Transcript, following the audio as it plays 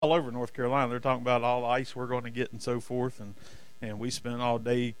all over North Carolina. They're talking about all the ice we're going to get and so forth, and we spent all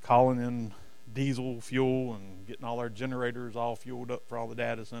day calling in diesel fuel and getting all our generators all fueled up for all the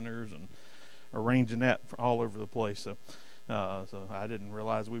data centers and arranging that for all over the place. So I didn't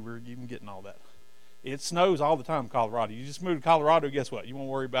realize we were even getting all that. It snows all the time in Colorado. You just move to Colorado, guess what? You won't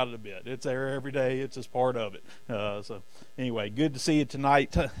worry about it a bit. It's there every day. It's just part of it. So anyway, good to see you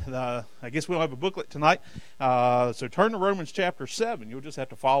tonight. I guess we don't have a booklet tonight. So turn to Romans chapter 7. You'll just have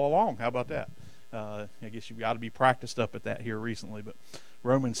to follow along. How about that? I guess you've got to be practiced up at that here recently. But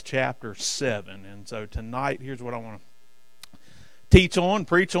Romans chapter 7. And so tonight, here's what I want to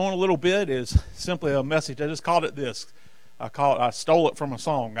preach on a little bit is simply a message. I just called it this. I stole it from a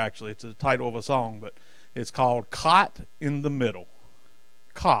song, actually. It's the title of a song, but it's called Caught in the Middle.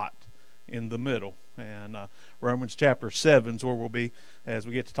 Caught in the Middle. And Romans chapter 7 is where we'll be as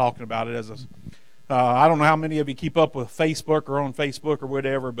we get to talking about it. I don't know how many of you keep up with Facebook or on Facebook or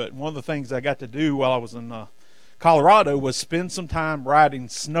whatever, but one of the things I got to do while I was in Colorado was spend some time riding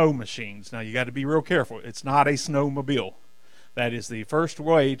snow machines. Now, you got to be real careful. It's not a snowmobile. That is the first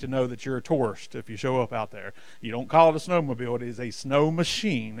way to know that you're a tourist if you show up out there. You don't call it a snowmobile. It is a snow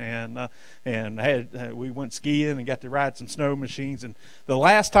machine. And we went skiing and got to ride some snow machines. And the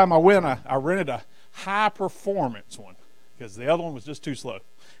last time I went, I rented a high-performance one because the other one was just too slow.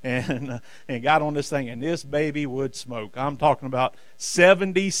 And got on this thing, and this baby would smoke. I'm talking about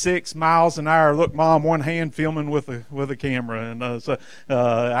 76 miles an hour. Look, Mom, one hand filming with a camera. And so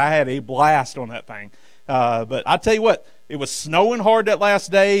I had a blast on that thing. But I tell you what, it was snowing hard that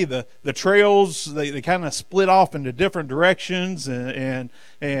last day. The trails they kind of split off into different directions, and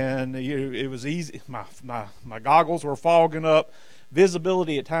it was easy. My goggles were fogging up.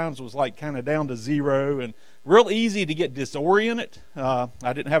 Visibility at times was like kind of down to zero, and real easy to get disoriented. I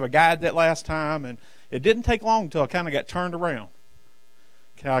didn't have a guide that last time, and it didn't take long until I kind of got turned around.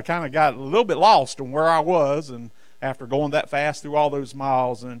 I kind of got a little bit lost on where I was, and after going that fast through all those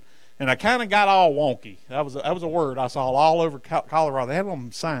miles, and I kind of got all wonky. That was a word I saw all over Colorado. They had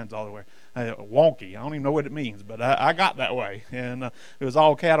on signs all the way. Wonky. I don't even know what it means, but I got that way, and it was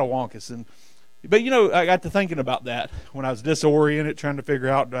all catawonkus. But I got to thinking about that when I was disoriented, trying to figure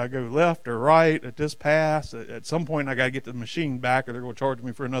out, do I go left or right at this pass? At some point, I got to get the machine back, or they're going to charge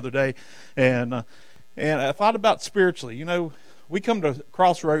me for another day. And I thought about spiritually. We come to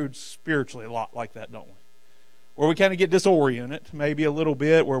crossroads spiritually a lot like that, don't we? Where we kind of get disoriented, maybe a little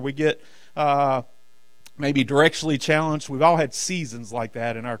bit, where we get maybe directionally challenged. We've all had seasons like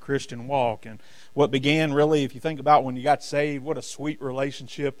that in our Christian walk. And what began really, if you think about when you got saved, what a sweet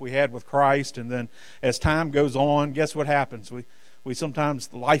relationship we had with Christ. And then as time goes on, guess what happens? We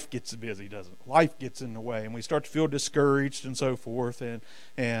sometimes, life gets busy, doesn't it? Life gets in the way, and we start to feel discouraged and so forth.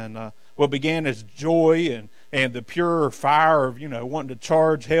 And what began as joy and the pure fire of, wanting to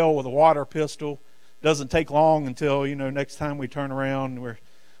charge hell with a water pistol, doesn't take long until, next time we turn around,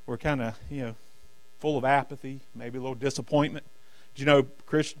 we're kind of, full of apathy, maybe a little disappointment.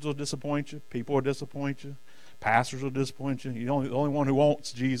 Christians will disappoint you. People will disappoint you. Pastors will disappoint you. You're the only one who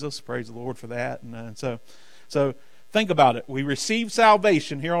wants Jesus. Praise the Lord for that. And so think about it. We receive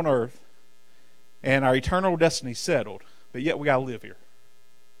salvation here on earth, and our eternal destiny settled, but yet we got to live here.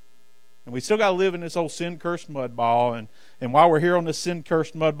 And we still got to live in this old sin-cursed mud ball. And while we're here on this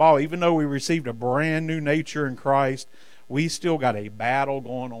sin-cursed mud ball, even though we received a brand new nature in Christ, we still got a battle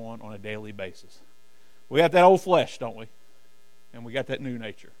going on a daily basis. We got that old flesh, don't we? And we got that new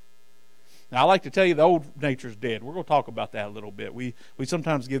nature. Now, I like to tell you the old nature's dead. We're going to talk about that a little bit. We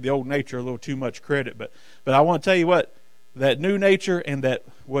sometimes give the old nature a little too much credit. But I want to tell you what, that new nature and that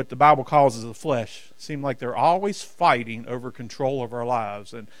what the Bible calls as the flesh seem like they're always fighting over control of our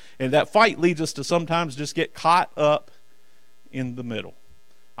lives. And that fight leads us to sometimes just get caught up in the middle.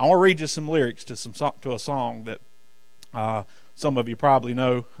 I want to read you some lyrics to a song that some of you probably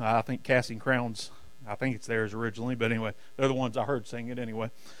know. I think Casting Crowns, I think it's theirs originally, but anyway, they're the ones I heard sing it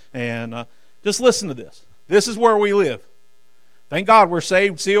anyway. And just listen to this. This is where we live. Thank God we're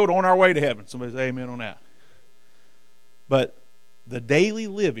saved, sealed, on our way to heaven. Somebody say amen on that. But the daily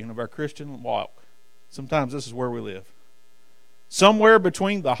living of our Christian walk, sometimes this is where we live. Somewhere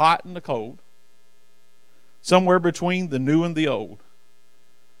between the hot and the cold. Somewhere between the new and the old.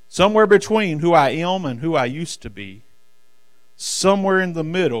 Somewhere between who I am and who I used to be. Somewhere in the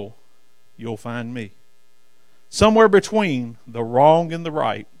middle, you'll find me. Somewhere between the wrong and the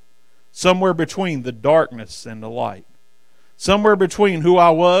right. Somewhere between the darkness and the light. Somewhere between who I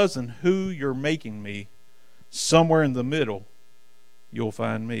was and who you're making me. Somewhere in the middle, you'll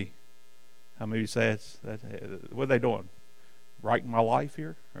find me. How many say what are they doing? Writing my life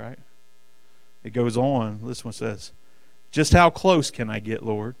here, right? It goes on. This one says, Just how close can I get,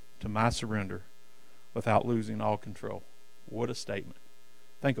 Lord, to my surrender without losing all control? What a statement.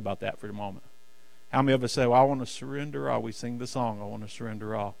 Think about that for a moment. How many of us say, well, I want to surrender all? We sing the song, I want to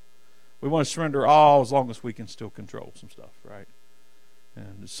surrender all. We want to surrender all as long as we can still control some stuff, right?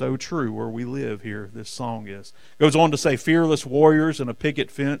 And it's so true where we live here, this song is. Goes on to say, fearless warriors in a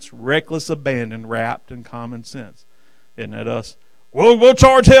picket fence, reckless abandon wrapped in common sense. Isn't that us? We'll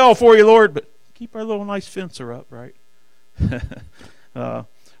charge hell for you, Lord, but keep our little nice fencer up, right?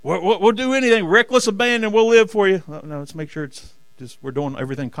 We'll do anything. Reckless abandon, we'll live for you. No, let's make sure it's just we're doing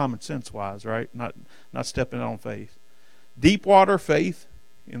everything common sense wise, right? Not stepping on faith. Deep water faith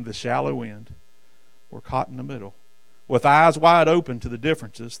in the shallow end. We're caught in the middle. With eyes wide open to the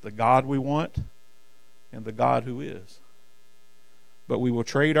differences, the God we want and the God who is. But we will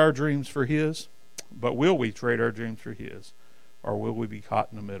trade our dreams for His. But will we trade our dreams for His? Or will we be caught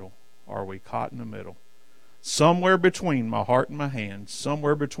in the middle? Are we caught in the middle? Somewhere between my heart and my hands,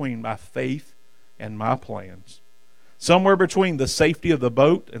 somewhere between my faith and my plans, somewhere between the safety of the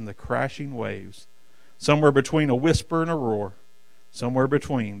boat and the crashing waves, somewhere between a whisper and a roar, somewhere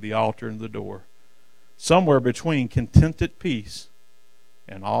between the altar and the door, somewhere between contented peace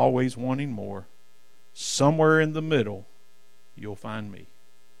and always wanting more, somewhere in the middle, you'll find me.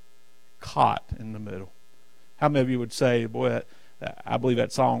 Caught in the middle. How many of you would say, boy, I believe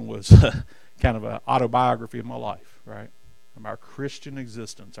that song was kind of an autobiography of my life, right? Of our Christian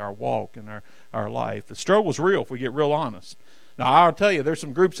existence, our walk, and our life. The struggle's real if we get real honest. Now, I'll tell you, there's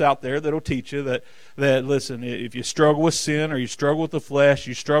some groups out there that'll teach you that listen, if you struggle with sin or you struggle with the flesh,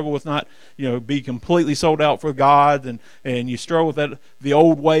 you struggle with not, be completely sold out for God, and you struggle with the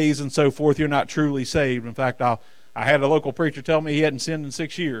old ways and so forth, you're not truly saved. In fact, I had a local preacher tell me he hadn't sinned in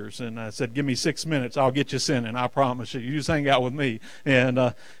 6 years, and I said, give me 6 minutes, I'll get you sinning, I promise you. You just hang out with me.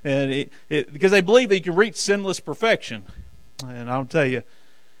 And because they believe that you can reach sinless perfection. And I'll tell you,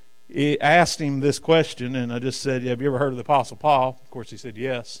 I asked him this question, and I just said, have you ever heard of the Apostle Paul? Of course, he said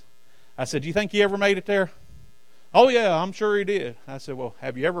yes. I said, do you think he ever made it there? Oh, yeah, I'm sure he did. I said, well,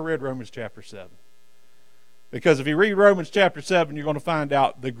 have you ever read Romans chapter 7? Because if you read Romans chapter 7, you're going to find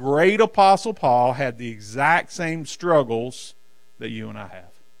out the great Apostle Paul had the exact same struggles that you and I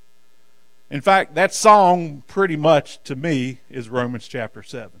have. In fact, that song pretty much, to me, is Romans chapter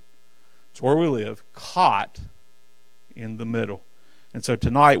 7. It's where we live, caught in the middle. And so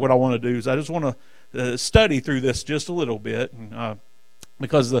tonight what I want to do is I just want to study through this just a little bit.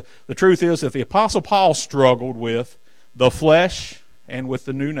 Because the truth is, if the Apostle Paul struggled with the flesh and with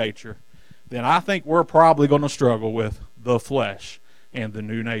the new nature, then I think we're probably going to struggle with the flesh and the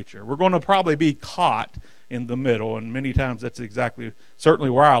new nature. We're going to probably be caught in the middle, and many times that's certainly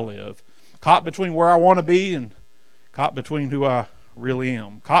where I live. Caught between where I want to be and caught between who I really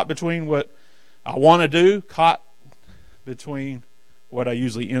am. Caught between what I want to do, caught between what I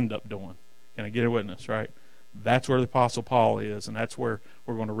usually end up doing. Can I get a witness, right? That's where the Apostle Paul is, and that's where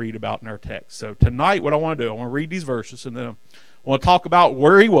we're going to read about in our text. So tonight what I want to do, I want to read these verses, and then I want to talk about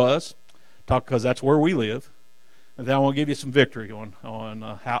where he was, because that's where we live, and then I want to give you some victory on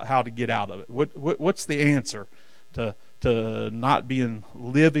how to get out of it. What's the answer to not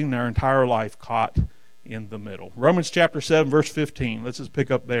living our entire life caught in the middle? Romans chapter 7, verse 15. Let's just pick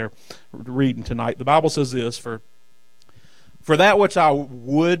up there reading tonight. The Bible says this, For that which I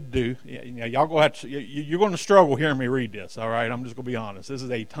would do, y'all you're going to struggle hearing me read this, all right? I'm just going to be honest. This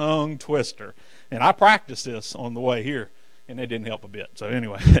is a tongue twister, and I practiced this on the way here, and it didn't help a bit. So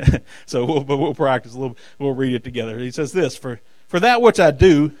anyway, we'll practice a little. We'll read it together. He says this: For that which I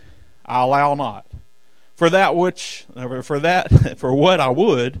do, I allow not. For what I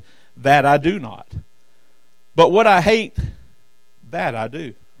would, that I do not. But what I hate, that I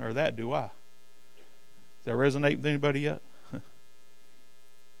do, or that do I. Does that resonate with anybody yet?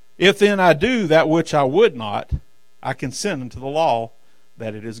 If then I do that which I would not, I consent unto the law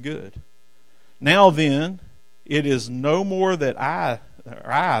that it is good. Now then, it is no more that I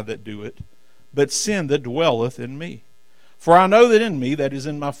that do it, but sin that dwelleth in me. For I know that in me, that is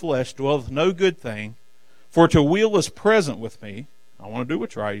in my flesh, dwelleth no good thing. For to will is present with me. I want to do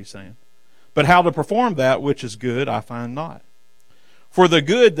what's right, he's saying. But how to perform that which is good, I find not. For the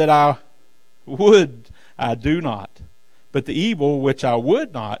good that I would, I do not. But the evil which I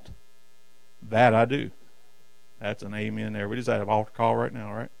would not, that I do. That's an amen there. We just had an altar call right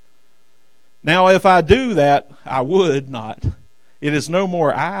now, right? Now if I do that, I would not. It is no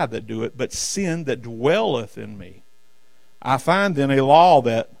more I that do it, but sin that dwelleth in me. I find then a law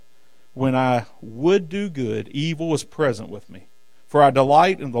that when I would do good, evil is present with me. For I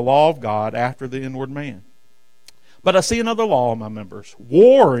delight in the law of God after the inward man. But I see another law in my members,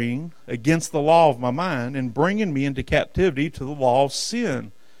 warring against the law of my mind and bringing me into captivity to the law of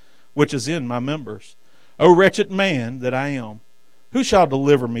sin, which is in my members. O wretched man that I am, who shall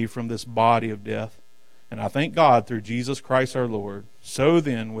deliver me from this body of death? And I thank God through Jesus Christ our Lord. So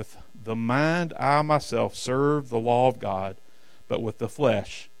then, with the mind I myself serve the law of God, but with the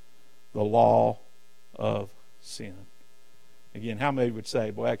flesh the law of sin. Again, how many would say,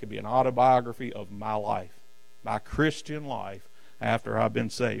 boy, that could be an autobiography of my life, my Christian life after I've been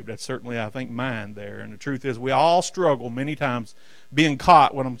saved. That's certainly, I think, mine there. And the truth is, we all struggle many times being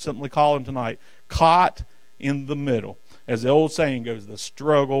caught, what I'm simply calling tonight, caught in the middle. As the old saying goes, the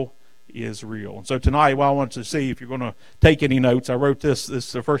struggle is real. And so tonight, what I want to see, if you're going to take any notes, I wrote this.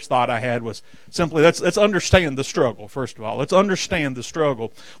 The first thought I had was simply, let's understand the struggle, first of all. Let's understand the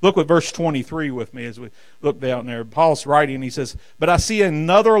struggle. Look at verse 23 with me as we look down there. Paul's writing, he says, but I see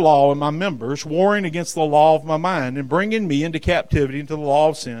another law in my members, warring against the law of my mind and bringing me into captivity into the law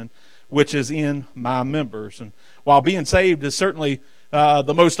of sin, which is in my members. And while being saved is certainly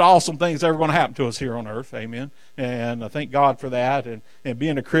the most awesome thing that's ever going to happen to us here on earth, amen. And I thank God for that. And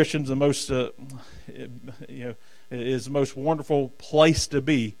being a Christian is the most, is the most wonderful place to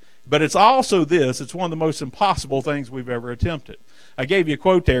be. But it's also this: it's one of the most impossible things we've ever attempted. I gave you a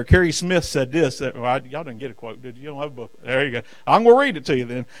quote there. Carrie Smith said this. Y'all didn't get a quote, did you? You don't have a book. There you go. I'm going to read it to you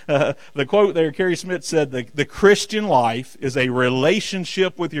then. The quote there, Carrie Smith said, the Christian life is a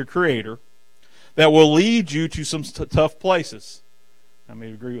relationship with your Creator that will lead you to some tough places. I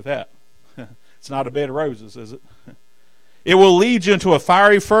may agree with that. It's not a bed of roses, is it? It will lead you into a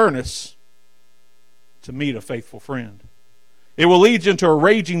fiery furnace to meet a faithful friend. It will lead you into a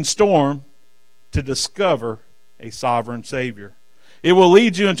raging storm to discover a sovereign Savior. It will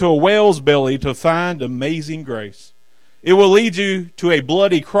lead you into a whale's belly to find amazing grace. It will lead you to a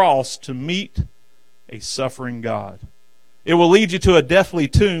bloody cross to meet a suffering God. It will lead you to a deathly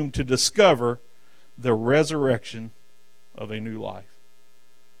tomb to discover the resurrection of a new life.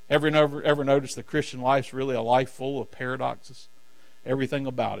 Ever notice the Christian life's really a life full of paradoxes? Everything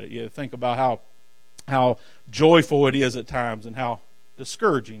about it. You think about how joyful it is at times and how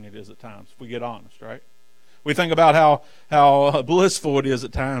discouraging it is at times, if we get honest, right? We think about how blissful it is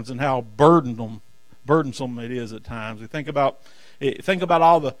at times and how burdensome it is at times. We think about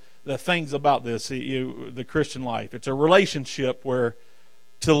all the things about this, the Christian life. It's a relationship where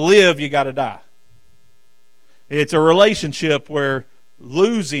to live you got to die. It's a relationship where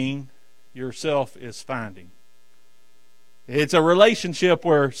losing yourself is finding. It's a relationship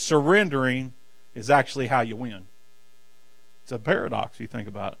where surrendering is actually how you win. It's a paradox, you think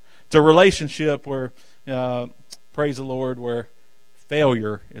about it. It's a relationship where, praise the Lord, where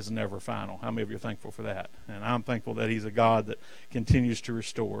failure is never final. How many of you are thankful for that? And I'm thankful that He's a God that continues to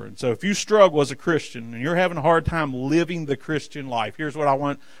restore. And so if you struggle as a Christian and you're having a hard time living the Christian life, here's what I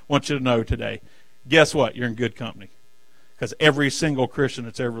want you to know today. Guess what? You're in good company. Because every single Christian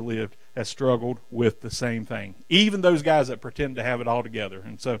that's ever lived has struggled with the same thing. Even those guys that pretend to have it all together.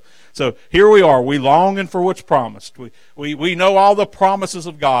 And so here we are. We longing for what's promised. We know all the promises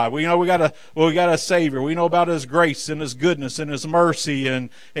of God. We know we got a Savior. We know about His grace and His goodness and His mercy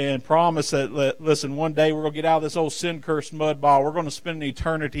and promise that, listen, one day we're going to get out of this old sin-cursed mud ball. We're going to spend an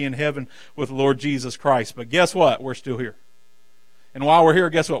eternity in heaven with the Lord Jesus Christ. But guess what? We're still here. And while we're here,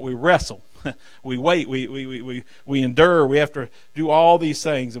 guess what? We wrestle. We wait. We endure. We have to do all these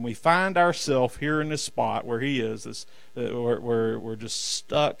things, and we find ourselves here in this spot where He is. We're just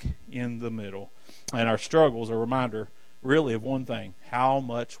stuck in the middle, and our struggles are a reminder, really, of one thing: how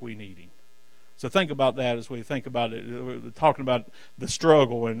much we need Him. So think about that as we think about it. We're talking about the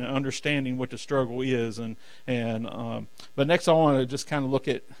struggle and understanding what the struggle is, but next I want to just kind of look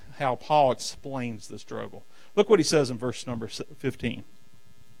at how Paul explains the struggle. Look what he says in verse number 15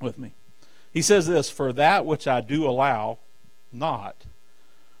 with me. He says this, for that which I do allow not,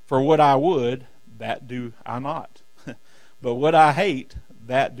 for what I would, that do I not. But what I hate,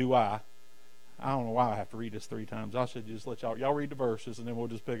 that do I. I don't know why I have to read this 3 times. I should just let y'all read the verses, and then we'll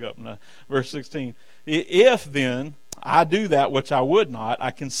just pick up in verse 16. If then I do that which I would not,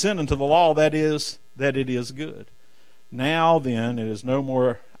 I consent unto the law that it is good. Now then it is no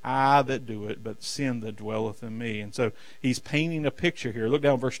more I that do it, but sin that dwelleth in me. And so he's painting a picture here. Look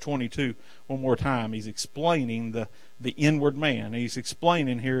down verse 22 one more time. He's explaining the inward man. He's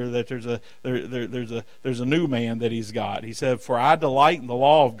explaining here that there's a new man that he's got. He said, for I delight in the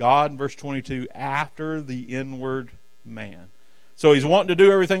law of God, in verse 22, after the inward man. So he's wanting to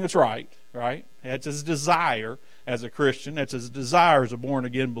do everything that's right? That's his desire as a Christian. That's his desire as a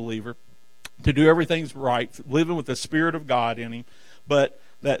born-again believer, to do everything right, living with the Spirit of God in him. But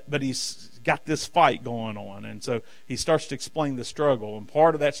but he's got this fight going on. And so he starts to explain the struggle. And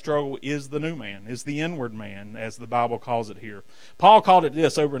part of that struggle is the new man, is the inward man, as the Bible calls it here. Paul called it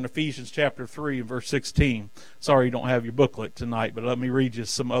this over in Ephesians chapter 3 and verse 16. Sorry you don't have your booklet tonight, but let me read you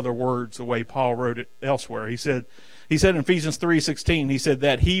some other words the way Paul wrote it elsewhere. He said in Ephesians 3:16, he said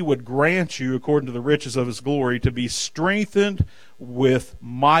that he would grant you, according to the riches of his glory, to be strengthened with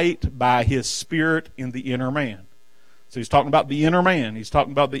might by his Spirit in the inner man. So he's talking about the inner man. He's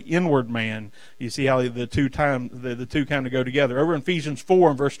talking about the inward man. You see how the two kind of go together. Over in Ephesians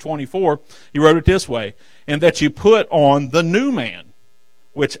 4 and verse 24, he wrote it this way, and that you put on the new man,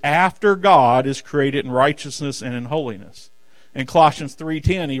 which after God is created in righteousness and in holiness. In Colossians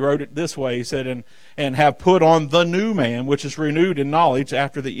 3:10, he wrote it this way. He said, and have put on the new man, which is renewed in knowledge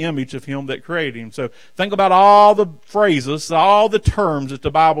after the image of him that created him. So think about all the phrases, all the terms that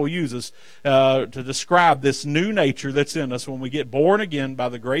the Bible uses to describe this new nature that's in us when we get born again by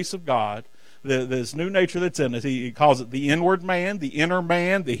the grace of God. This new nature that's in us. He calls it the inward man, the inner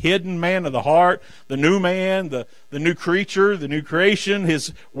man, the hidden man of the heart, the new man, the new creature, the new creation,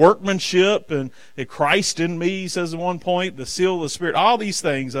 his workmanship, and Christ in me, he says at one point, the seal of the Spirit. All these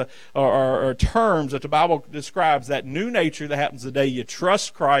things are terms that the Bible describes that new nature that happens the day you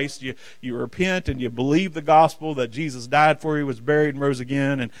trust Christ, you repent and you believe the gospel that Jesus died for you, was buried and rose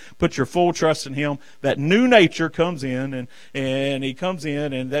again, and put your full trust in him. That new nature comes in, and he comes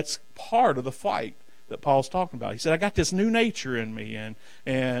in, and that's part of the fight that Paul's talking about. He said, I got this new nature in me,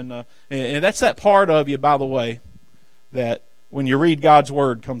 and that's that part of you, by the way, that when you read God's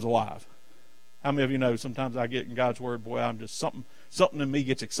Word comes alive. How many of you know sometimes I get in God's Word, boy, I'm just something in me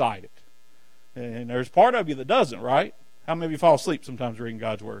gets excited. And there's part of you that doesn't, right? How many of you fall asleep sometimes reading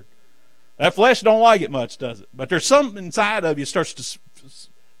God's Word? That flesh don't like it much, does it? But there's something inside of you starts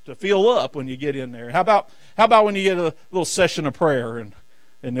to feel up when you get in there. How about when you get a little session of prayer and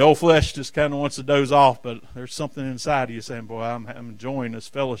the old flesh just kind of wants to doze off, but there's something inside of you saying, boy, I'm enjoying this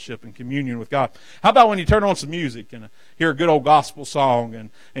fellowship and communion with God. How about when you turn on some music and hear a good old gospel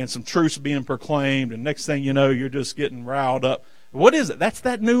song and some truths being proclaimed, and next thing you know, you're just getting riled up. What is it? That's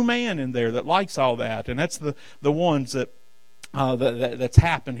that new man in there that likes all that, and that's the ones that's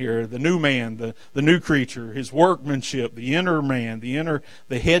happened here. The new man, the new creature, his workmanship, the inner man,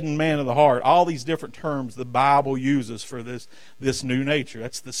 the hidden man of the heart. All these different terms the Bible uses for this new nature.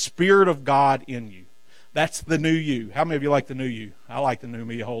 That's the Spirit of God in you. That's the new you. How many of you like the new you? I like the new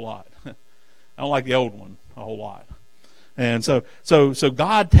me a whole lot. I don't like the old one a whole lot. And so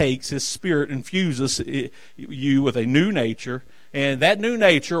God takes His Spirit, infuses you with a new nature, and that new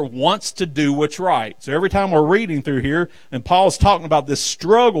nature wants to do what's right. So every time we're reading through here, and Paul's talking about this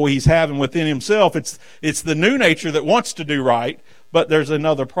struggle he's having within himself, it's the new nature that wants to do right, but there's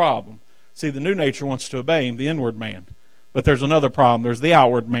another problem. See, the new nature wants to obey him, the inward man. But there's another problem. There's the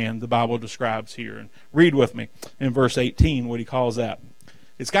outward man the Bible describes here. And read with me in verse 18 what he calls that.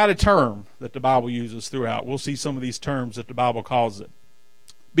 It's got a term that the Bible uses throughout. We'll see some of these terms that the Bible calls it.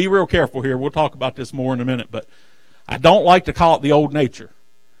 Be real careful here. We'll talk about this more in a minute, but I don't like to call it the old nature.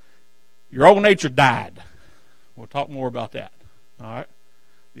 Your old nature died. We'll talk more about that. All right?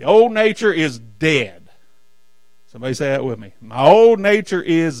 The old nature is dead. Somebody say that with me. My old nature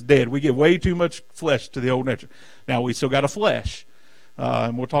is dead. We give way too much flesh to the old nature. Now, we still got a flesh,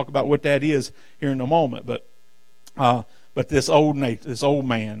 and we'll talk about what that is here in a moment, but this old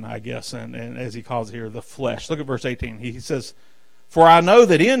man, I guess, and as he calls it here, the flesh. Look at verse 18. He says, for I know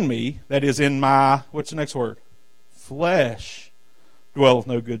that in me, that is in my, what's the next word? Flesh, dwelleth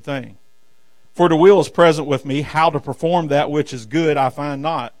no good thing. For the will is present with me, how to perform that which is good I find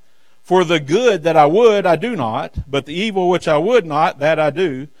not. For the good that I would, I do not, but the evil which I would not, that I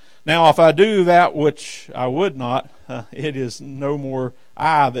do. Now if I do that which I would not, it is no more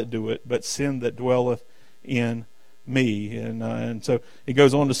I that do it, but sin that dwelleth in me. And so he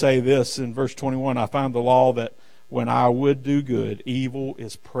goes on to say this in verse 21, I find the law that when I would do good, evil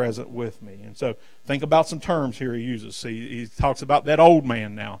is present with me. And so think about some terms here he uses. See, he talks about that old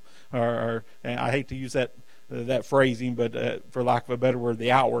man now. And I hate to use that phrasing, but for lack of a better word,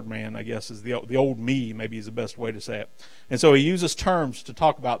 the outward man, I guess, is the old me, maybe is the best way to say it. And so he uses terms to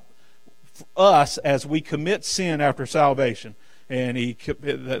talk about us as we commit sin after salvation. And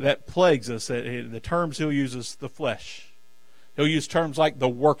that plagues us. The terms he'll use is the flesh. He'll use terms like the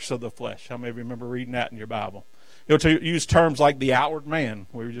works of the flesh. How many of you remember reading that in your Bible? He'll use terms like the outward man.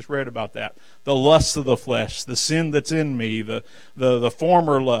 We just read about that. The lusts of the flesh, the sin that's in me, the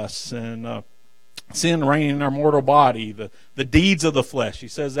former lusts, and sin reigning in our mortal body, the deeds of the flesh. He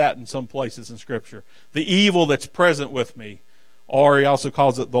says that in some places in Scripture. The evil that's present with me. Or he also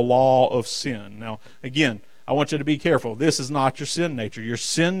calls it the law of sin. Now, again, I want you to be careful. This is not your sin nature. Your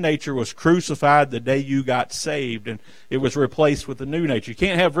sin nature was crucified the day you got saved, and it was replaced with a new nature. You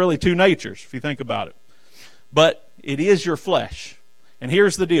can't have really two natures, if you think about it. But it is your flesh. And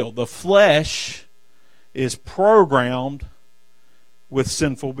here's the deal. The flesh is programmed with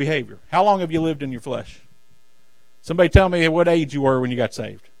sinful behavior. How long have you lived in your flesh? Somebody tell me what age you were when you got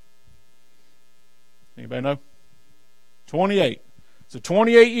saved. Anybody know? 28. So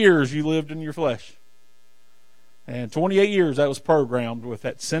 28 years you lived in your flesh. And 28 years that was programmed with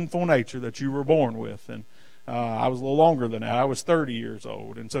that sinful nature that you were born with. And I was a little longer than that. I was 30 years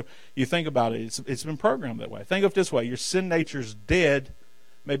old. And so you think about it, it's been programmed that way. Think of it this way. Your sin nature's dead,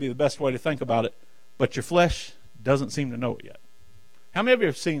 maybe the best way to think about it, but your flesh doesn't seem to know it yet. How many of you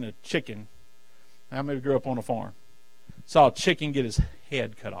have seen a chicken? How many of you grew up on a farm? Saw a chicken get his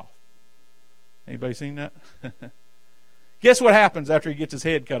head cut off. Anybody seen that? Guess what happens after he gets his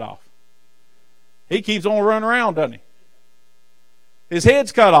head cut off? He keeps on running around, doesn't he? His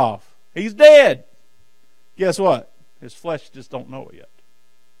head's cut off. He's dead. Guess what? His flesh just don't know it yet.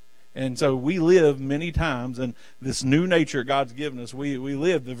 And so we live many times in this new nature God's given us. We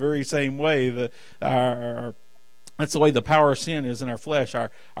live the very same way. That's the way the power of sin is in our flesh.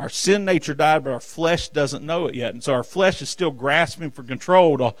 Our sin nature died, but our flesh doesn't know it yet. And so our flesh is still grasping for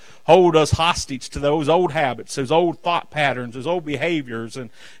control to hold us hostage to those old habits, those old thought patterns, those old behaviors.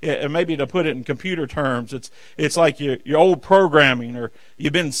 And maybe to put it in computer terms, it's like your old programming, or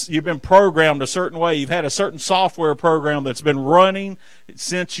you've been programmed a certain way. You've had a certain software program that's been running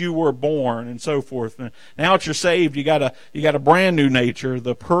since you were born and so forth. And now that you're saved, you got a brand new nature,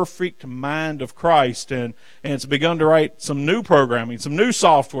 the perfect mind of Christ, and it's begun to write some new programming, some new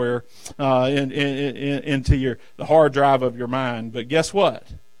software into the hard drive of your mind. But guess what?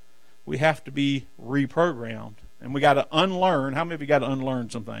 We have to be reprogrammed, and we got to unlearn. How many of you got to unlearn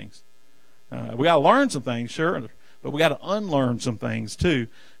some things? We got to learn some things, sure, but we got to unlearn some things too,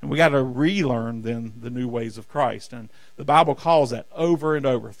 and we got to relearn then the new ways of Christ. And the Bible calls that over and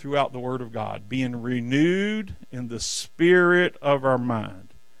over throughout the Word of God, being renewed in the spirit of our mind.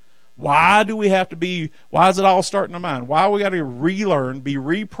 Why do we have to be, why does it all start in our mind? Why we got to relearn, be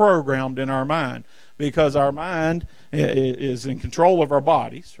reprogrammed in our mind? Because our mind is in control of our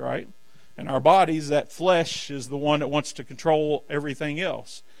bodies, right? And our bodies, that flesh is the one that wants to control everything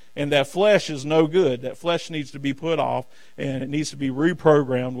else. And that flesh is no good. That flesh needs to be put off, and it needs to be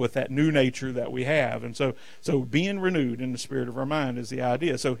reprogrammed with that new nature that we have. And so being renewed in the spirit of our mind is the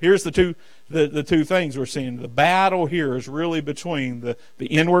idea. So here's the two things we're seeing. The battle here is really between the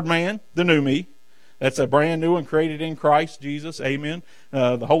inward man, the new me. That's a brand new and created in Christ Jesus. Amen.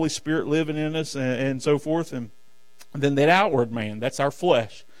 The Holy Spirit living in us and so forth. And then that outward man, that's our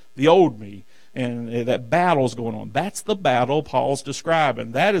flesh, the old me. And that battle's going on. That's the battle Paul's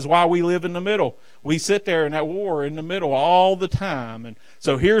describing. That is why we live in the middle. We sit there in that war in the middle all the time. And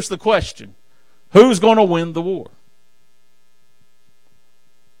so here's the question. Who's going to win the war?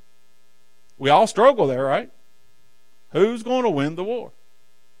 We all struggle there, right? Who's going to win the war?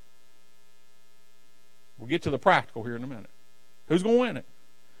 We'll get to the practical here in a minute. Who's going to win it?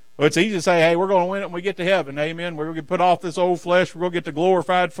 Well, it's easy to say, hey, we're going to win it when we get to heaven. Amen. We're going to put off this old flesh. We're going to get the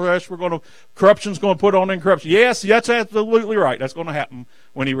glorified flesh. Corruption's going to put on incorruption. Yes, that's absolutely right. That's going to happen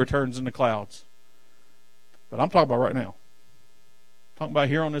when he returns in the clouds. But I'm talking about right now. I'm talking about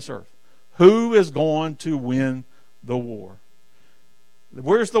here on this earth. Who is going to win the war?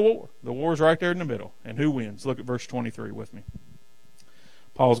 Where's the war? The war's right there in the middle. And who wins? Look at verse 23 with me.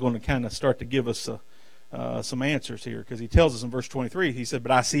 Paul's going to kind of start to give us some answers here, because he tells us in verse 23, he said,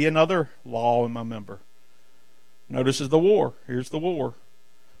 but I see another law in my member. Notice is the war. Here's the war.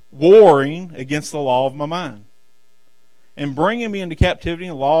 Warring against the law of my mind, and bringing me into captivity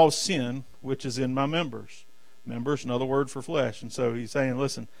in the law of sin, which is in my members. Members, another word for flesh. And so he's saying,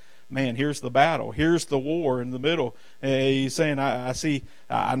 listen, man, here's the battle. Here's the war in the middle. He's saying,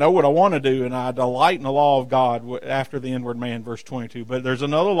 I know what I want to do, and I delight in the law of God after the inward man, verse 22. But there's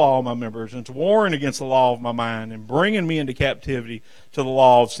another law of my members, and it's warring against the law of my mind and bringing me into captivity to the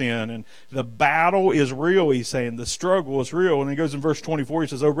law of sin. And the battle is real, he's saying. The struggle is real. And he goes in verse 24, he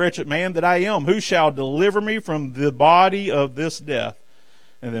says, O wretched man that I am, who shall deliver me from the body of this death?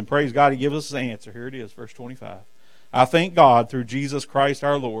 And then, praise God, he gives us the answer. Here it is, verse 25. I thank God through Jesus Christ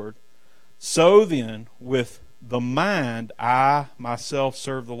our Lord. So then, with the mind, I myself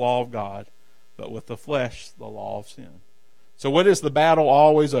serve the law of God, but with the flesh, the law of sin. So what is the battle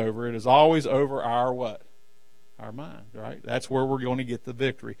always over? It is always over our what? Our mind, right? That's where we're going to get the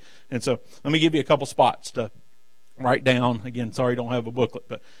victory. And so let me give you a couple spots to write down. Again, sorry, I don't have a booklet,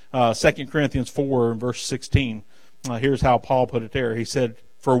 but 2 Corinthians 4 and verse 16. Here's how Paul put it there. He said,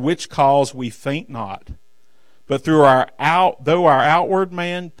 for which cause we faint not, But though our outward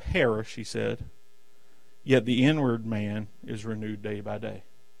man perish, he said, yet the inward man is renewed day by day.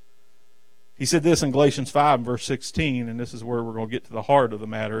 He said this in Galatians 5 and verse 16, and this is where we're going to get to the heart of the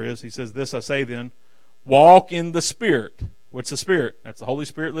matter is. He says, this I say then, walk in the Spirit. What's the Spirit? That's the Holy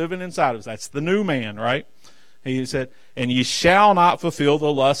Spirit living inside of us. That's the new man, right? He said, and ye shall not fulfill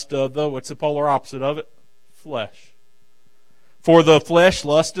the lust of the, what's the polar opposite of it? Flesh. For the flesh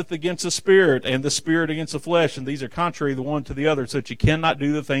lusteth against the Spirit, and the Spirit against the flesh, and these are contrary the one to the other, so that you cannot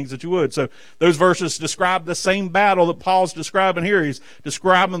do the things that you would. So those verses describe the same battle that Paul's describing here. He's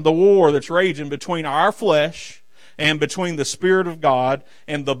describing the war that's raging between our flesh and between the Spirit of God,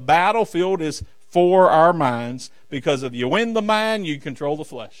 and the battlefield is for our minds, because if you win the mind, you control the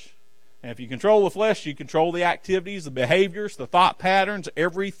flesh. And if you control the flesh, you control the activities, the behaviors, the thought patterns,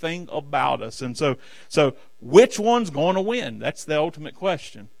 everything about us. And so which one's going to win? That's the ultimate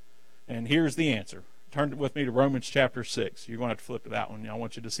question. And here's the answer. Turn with me to Romans chapter 6. You're going to have to flip to that one. I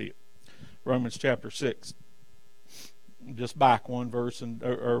want you to see it. Romans chapter 6. Just back one verse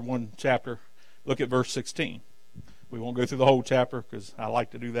or one chapter. Look at verse 16. We won't go through the whole chapter because I like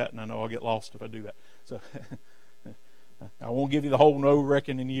to do that, and I know I'll get lost if I do that. So I won't give you the whole know,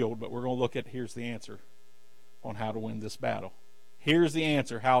 reckon, and yield, but we're going to look at, here's the answer on how to win this battle. Here's the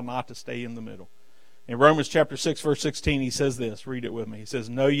answer, how not to stay in the middle. In Romans chapter 6, verse 16, he says this. Read it with me. He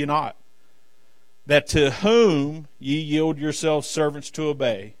says, know ye not that to whom ye yield yourselves servants to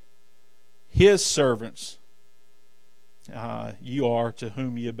obey, his servants ye are to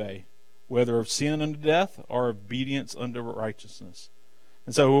whom ye obey, whether of sin unto death or obedience unto righteousness.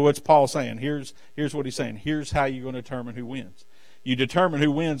 And so what's Paul saying? Here's what he's saying. Here's how you're going to determine who wins. You determine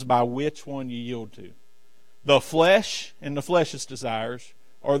who wins by which one you yield to. The flesh and the flesh's desires,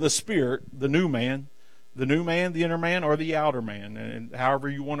 or the Spirit, the new man, the inner man, or the outer man. And however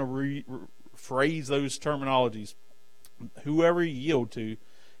you want to phrase those terminologies, whoever you yield to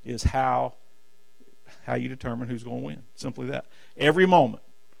is how you determine who's going to win. Simply that. Every moment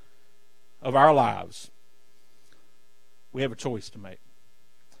of our lives, we have a choice to make.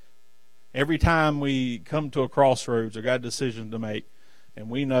 Every time we come to a crossroads or got a decision to make, and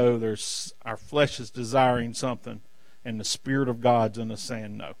we know our flesh is desiring something, and the Spirit of God's in us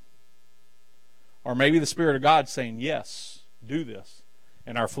saying no. Or maybe the Spirit of God's saying, yes, do this,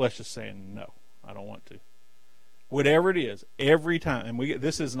 and our flesh is saying, no, I don't want to. Whatever it is, every time, and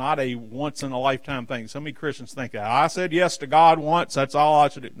this is not a once-in-a-lifetime thing. So many Christians think that, I said yes to God once, that's all I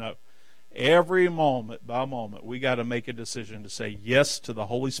should do. No. Every moment by moment, we got to make a decision to say yes to the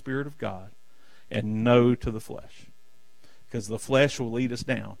Holy Spirit of God and no to the flesh, because the flesh will lead us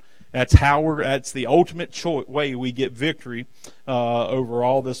down. That's the ultimate way we get victory over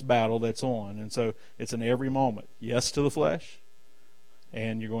all this battle that's on. And so it's in every moment. Yes to the flesh,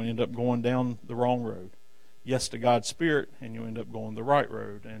 and you're going to end up going down the wrong road. Yes to God's Spirit, and you end up going the right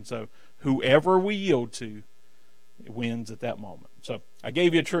road. And so whoever we yield to wins at that moment. So I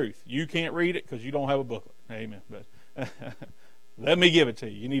gave you a truth. You can't read it because you don't have a booklet. Amen. But let me give it to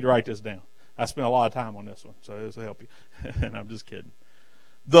you. You need to write this down. I spent a lot of time on this one, so this will help you. And I'm just kidding.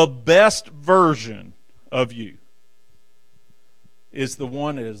 The best version of you is the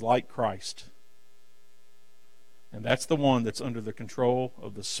one that is like Christ. And that's the one that's under the control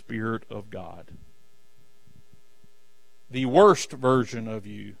of the Spirit of God. The worst version of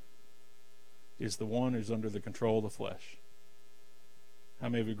you is the one who's under the control of the flesh. How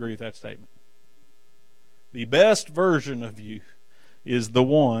many of you agree with that statement? The best version of you is the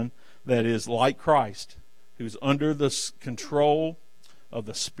one that is like Christ, who's under the control of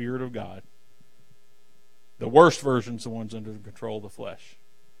the Spirit of God. The worst version is the one's under the control of the flesh.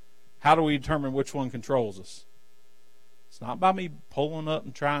 How do we determine which one controls us? It's not by me pulling up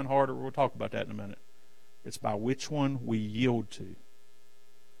and trying harder. We'll talk about that in a minute. It's by which one we yield to.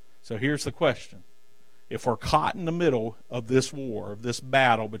 So here's the question. If we're caught in the middle of this war, of this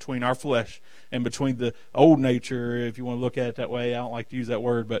battle between our flesh and between the old nature, if you want to look at it that way, I don't like to use that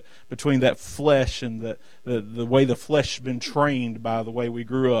word, but between that flesh and the way the flesh has been trained by the way we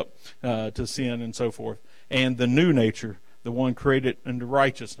grew up to sin and so forth, and the new nature, the one created unto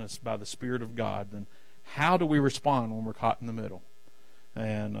righteousness by the Spirit of God, then how do we respond when we're caught in the middle?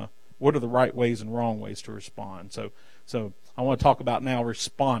 And what are the right ways and wrong ways to respond? So I want to talk about now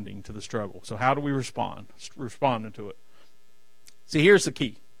responding to the struggle. So how do we respond? Responding to it. See, here's the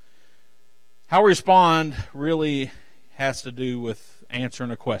key. How we respond really has to do with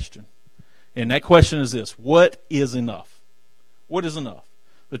answering a question. And that question is this: what is enough? What is enough?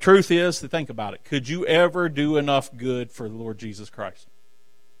 The truth is, to think about it, could you ever do enough good for the Lord Jesus Christ?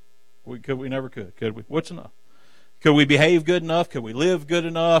 We never could we? What's enough? Could we behave good enough? Could we live good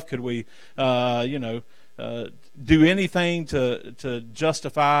enough? Could we, do anything to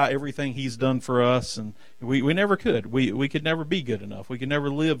justify everything He's done for us, and we never could. We could never be good enough. We could never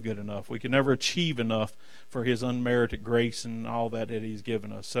live good enough. We could never achieve enough for His unmerited grace and all that He's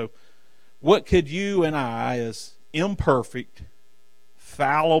given us. So what could you and I, as imperfect,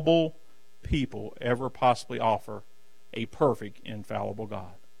 fallible people, ever possibly offer a perfect, infallible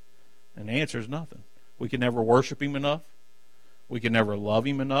God? And the answer is nothing. We can never worship Him enough. We can never love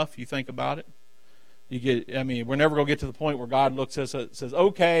Him enough. You think about it. We're never going to get to the point where God looks at us and says,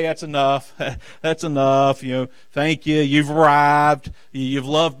 okay, that's enough. That's enough. Thank you. You've arrived. You've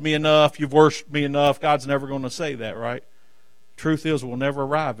loved me enough. You've worshiped me enough. God's never going to say that, right? Truth is, we'll never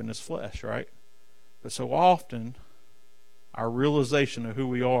arrive in this flesh, right? But so often, our realization of who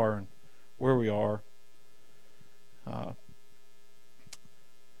we are and where we are,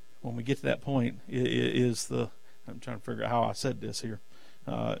 when we get to that point, I'm trying to figure out how I said this here.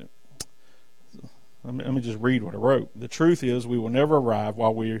 Let me just read what I wrote. The truth is, we will never arrive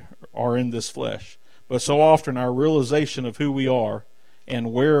while we are in this flesh. But so often our realization of who we are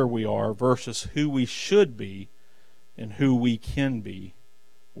and where we are versus who we should be and who we can be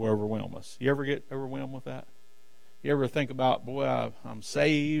will overwhelm us. You ever get overwhelmed with that? You ever think about, boy, I'm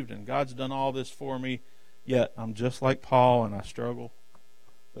saved and God's done all this for me, yet I'm just like Paul and I struggle.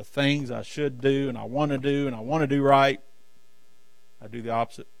 The things I should do and I want to do right, I do the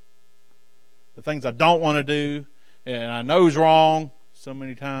opposite. The things I don't want to do and I know is wrong, so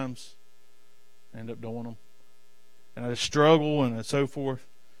many times I end up doing them. And I struggle and so forth.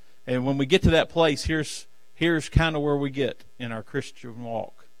 And when we get to that place, here's kind of where we get in our Christian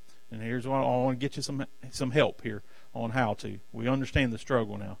walk. And here's what I want to get you some help here on how to. We understand the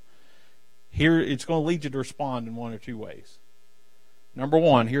struggle now. Here, it's going to lead you to respond in one or two ways. Number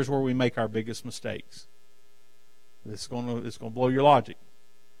one, here's where we make our biggest mistakes. It's going to blow your logic.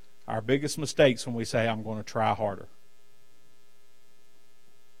 Our biggest mistakes when we say, I'm going to try harder.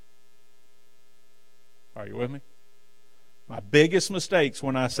 Are you with me? My biggest mistakes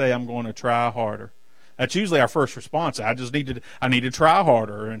when I say I'm going to try harder. That's usually our first response. I need to try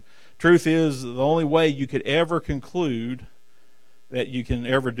harder. And truth is, the only way you could ever conclude that you can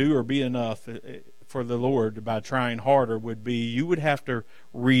ever do or be enough for the Lord by trying harder would be you would have to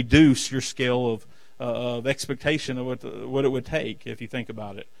reduce your scale of expectation of what it would take, if you think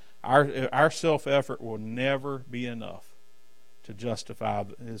about it. Our self-effort will never be enough to justify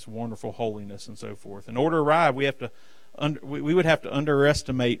His wonderful holiness and so forth. In order to arrive, we would have to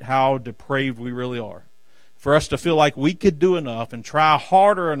underestimate how depraved we really are. For us to feel like we could do enough and try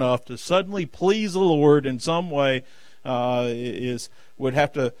harder enough to suddenly please the Lord in some way would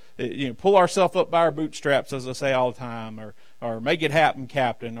have to pull ourselves up by our bootstraps, as I say all the time, or make it happen,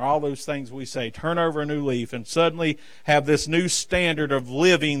 Captain, or all those things we say, turn over a new leaf, and suddenly have this new standard of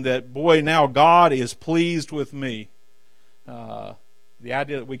living that, boy, now God is pleased with me. The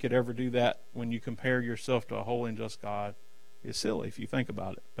idea that we could ever do that when you compare yourself to a holy and just God is silly if you think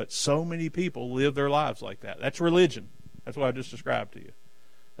about it. But so many people live their lives like that. That's religion. That's what I just described to you.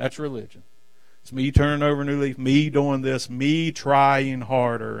 That's religion. It's me turning over a new leaf, me doing this, me trying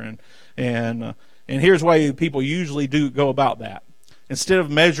harder. And here's why people usually do go about that. Instead of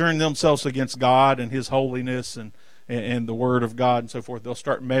measuring themselves against God and His holiness and the Word of God and so forth, they'll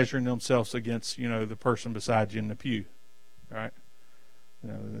start measuring themselves against, the person beside you in the pew. Right?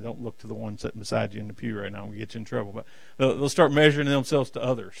 Don't look to the one sitting beside you in the pew right now. We'll get you in trouble. But they'll start measuring themselves to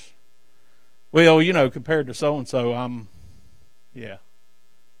others. Well, compared to so-and-so,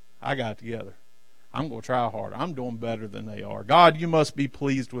 I got it together. I'm going to try harder. I'm doing better than they are. God, you must be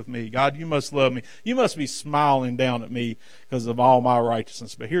pleased with me. God, you must love me. You must be smiling down at me because of all my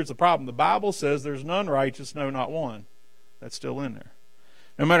righteousness. But here's the problem. The Bible says there's none righteous, no, not one. That's still in there.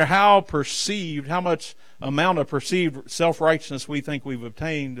 No matter how much amount of perceived self-righteousness we think we've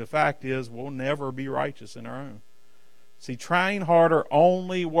obtained, the fact is we'll never be righteous in our own. See, trying harder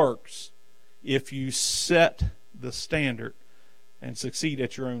only works if you set the standard and succeed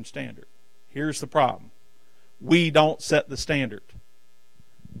at your own standard. Here's the problem. We don't set the standard.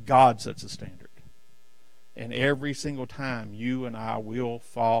 God sets the standard. And every single time you and I will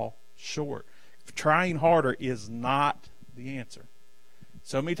fall short. Trying harder is not the answer.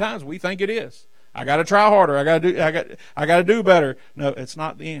 So many times we think it is. I got to try harder. I got to do better. No, it's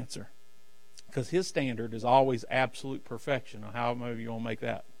not the answer. Because His standard is always absolute perfection. How many you want to make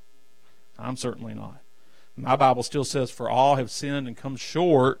that? I'm certainly not. My Bible still says, for all have sinned and come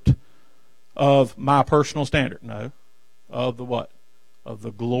short of my personal standard. No. Of the what? Of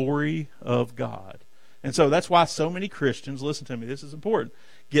the glory of God. And so that's why so many Christians, listen to me, this is important,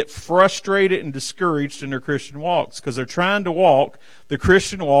 get frustrated and discouraged in their Christian walks because they're trying to walk the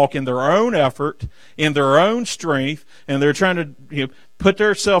Christian walk in their own effort, in their own strength, and they're trying to put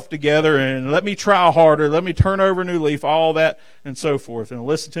themselves together and let me try harder, let me turn over a new leaf, all that and so forth. And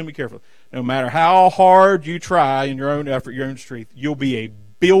listen to me carefully. No matter how hard you try in your own effort, your own strength, you'll be a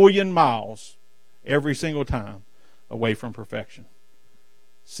billion miles every single time away from perfection.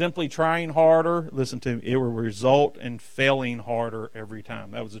 Simply trying harder, listen to me, it will result in failing harder every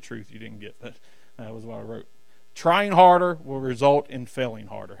time. That was the truth you didn't get. That was what I wrote. Trying harder will result in failing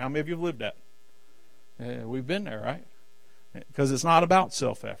harder. How many of you have lived that? We've been there, right? Because it's not about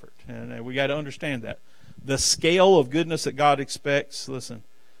self-effort. And we got to understand that. The scale of goodness that God expects, listen,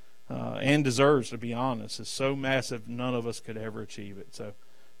 and deserves, to be honest, is so massive none of us could ever achieve it. So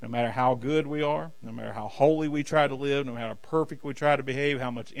no matter how good we are, no matter how holy we try to live, no matter how perfect we try to behave,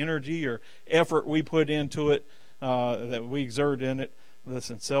 how much energy or effort we put into it, that we exert in it,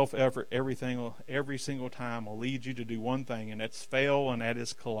 listen, self-effort, every single time will lead you to do one thing, and that's fail, and that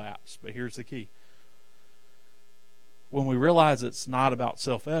is collapse. But here's the key. When we realize it's not about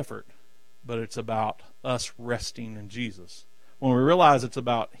self-effort, but it's about us resting in Jesus, when we realize it's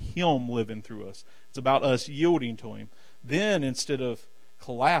about Him living through us, it's about us yielding to Him, then instead of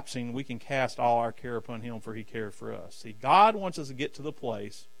collapsing, we can cast all our care upon Him, for He cares for us. See, God wants us to get to the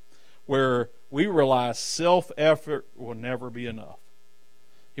place where we realize self-effort will never be enough.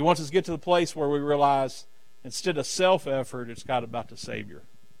 He wants us to get to the place where we realize instead of self-effort, it's got about the Savior.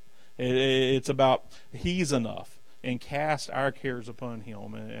 It's about He's enough, and cast our cares upon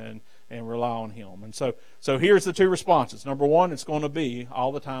Him and rely on Him. And so here's the two responses. Number one, it's going to be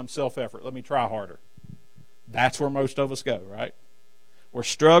all the time self-effort. Let me try harder. That's where most of us go, right? We're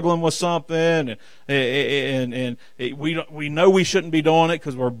struggling with something, and we know we shouldn't be doing it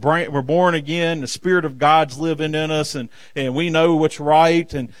because we're born again. The Spirit of God's living in us, and we know what's right.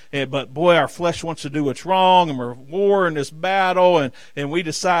 But boy, our flesh wants to do what's wrong, and we're war in this battle, and we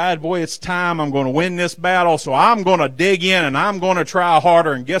decide, boy, it's time. I'm going to win this battle, so I'm going to dig in and I'm going to try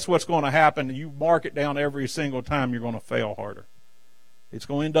harder. And guess what's going to happen? You mark it down every single time. You're going to fail harder. It's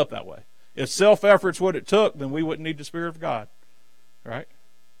going to end up that way. If self-effort's what it took, then we wouldn't need the Spirit of God. Right?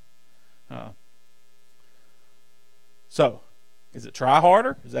 So, is it try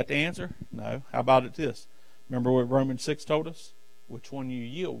harder? Is that the answer? No. How about it this? Remember what Romans 6 told us? Which one you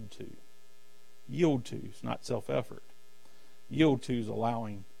yield to. Yield to is not self-effort. Yield to is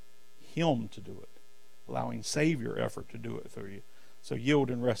allowing Him to do it. Allowing Savior effort to do it through you. So yield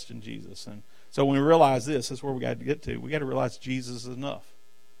and rest in Jesus. And so when we realize this is where we got to get to. We got to realize Jesus is enough.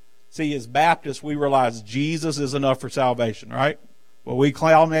 See, as Baptists, we realize Jesus is enough for salvation, right? Well, we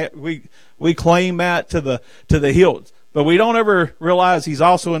claim that to the hilt, but we don't ever realize He's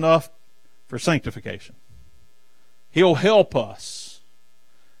also enough for sanctification. He'll help us.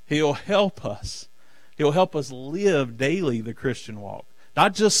 He'll help us. He'll help us live daily the Christian walk.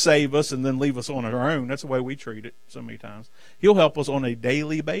 Not just save us and then leave us on our own. That's the way we treat it so many times. He'll help us on a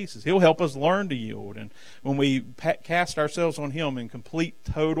daily basis. He'll help us learn to yield. And when we cast ourselves on Him in complete,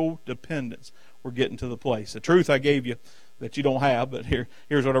 total dependence, we're getting to the place. The truth I gave you that you don't have, but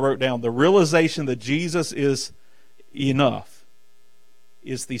here's what I wrote down. The realization that Jesus is enough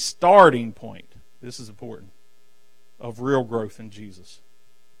is the starting point, this is important, of real growth in Jesus.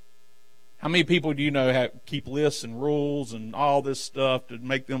 How many people do you know keep lists and rules and all this stuff to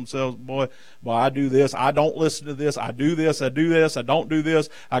make themselves, boy, I do this, I don't listen to this, I do this, I do this, I don't do this,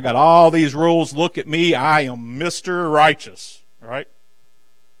 I got all these rules, look at me, I am Mr. Righteous, right?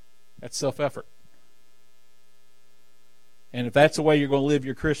 That's self-effort. And if that's the way you're going to live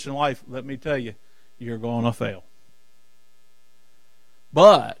your Christian life, let me tell you, you're going to fail.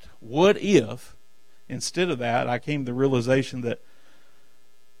 But what if, instead of that, I came to the realization that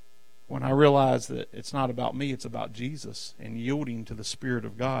when I realized that it's not about me, it's about Jesus and yielding to the Spirit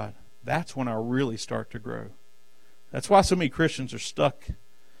of God, that's when I really start to grow. That's why so many Christians are stuck.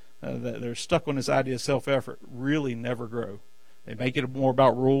 They're stuck on this idea of self-effort, really never grow. They make it more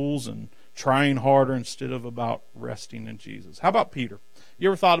about rules and trying harder instead of about resting in Jesus. How about Peter? You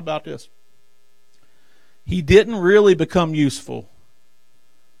ever thought about this? He didn't really become useful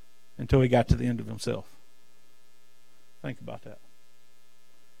until he got to the end of himself. Think about that.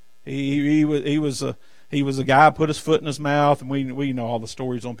 He was a guy who put his foot in his mouth, and we know all the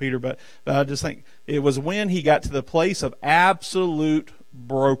stories on Peter, but I just think it was when he got to the place of absolute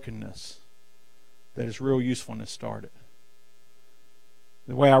brokenness that his real usefulness started.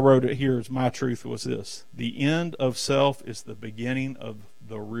 The way I wrote it here is my truth was this: the end of self is the beginning of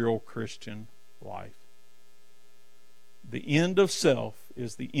the real Christian life. The end of self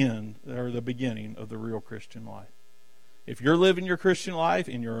is the end or the beginning of the real Christian life. If you're living your Christian life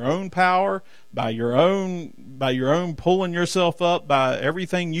in your own power, by your own pulling yourself up, by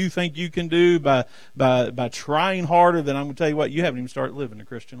everything you think you can do, by trying harder, then I'm going to tell you what, you haven't even started living the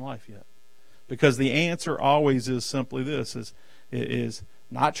Christian life yet. Because the answer always is simply this, is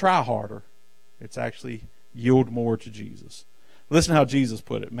not try harder. It's actually yield more to Jesus. Listen how Jesus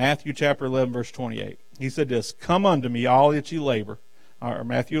put it. Matthew chapter 11, verse 28. He said this, come unto me, all that ye labor. Or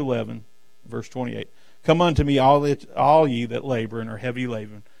Matthew 11, verse 28. Come unto me, all ye that labor and are heavy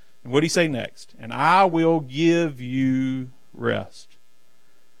laden. And what did he say next? And I will give you rest.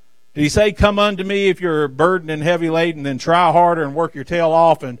 Did he say, come unto me if you're burdened and heavy laden, then try harder and work your tail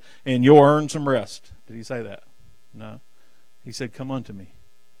off and you'll earn some rest? Did he say that? No. He said, come unto me.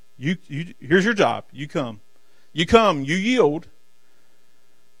 Here's your job. You come. You come, you yield.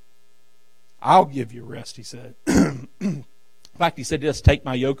 I'll give you rest, he said. In fact, he said this, take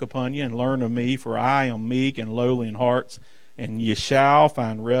my yoke upon you and learn of me, for I am meek and lowly in hearts, and ye shall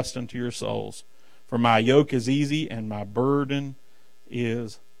find rest unto your souls. For my yoke is easy and my burden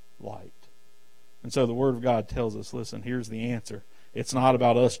is light. And so the Word of God tells us, listen, here's the answer. It's not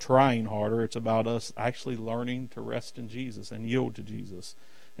about us trying harder. It's about us actually learning to rest in Jesus and yield to Jesus.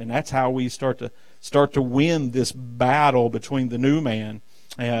 And that's how we start to win this battle between the new man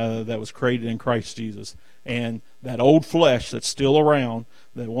that was created in Christ Jesus and that old flesh that's still around,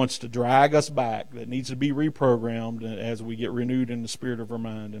 that wants to drag us back, that needs to be reprogrammed as we get renewed in the spirit of our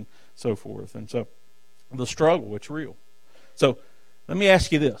mind and so forth. And so the struggle, it's real. So let me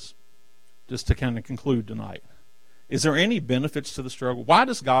ask you this, just to kind of conclude tonight. Is there any benefits to the struggle? Why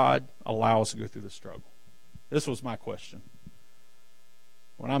does God allow us to go through the struggle? This was my question.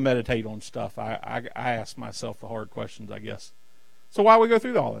 When I meditate on stuff, I ask myself the hard questions, I guess. So why we go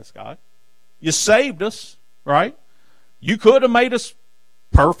through all this, God? You saved us, right? You could have made us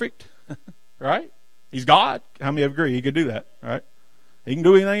perfect, right? He's God. How many agree he could do that, right? He can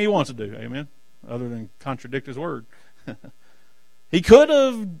do anything he wants to do, amen? Other than contradict his word. He could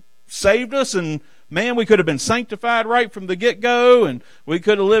have saved us, and man, we could have been sanctified right from the get-go, and we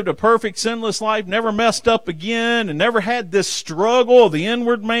could have lived a perfect, sinless life, never messed up again, and never had this struggle of the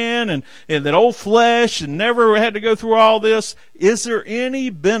inward man and that old flesh, and never had to go through all this. Is there any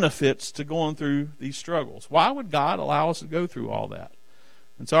benefits to going through these struggles? Why would God allow us to go through all that?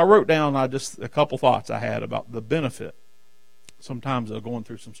 And so I wrote down just a couple thoughts I had about the benefit sometimes of going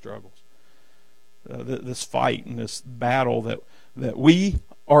through some struggles. This fight and this battle that we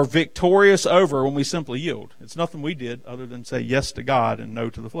are victorious over when we simply yield. It's nothing we did other than say yes to God and no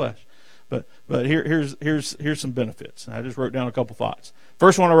to the flesh. But here's some benefits. And I just wrote down a couple thoughts.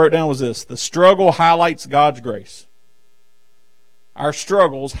 First one I wrote down was this: the struggle highlights God's grace. Our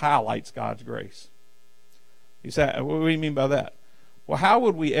struggles highlights God's grace. You say, what do you mean by that? Well, how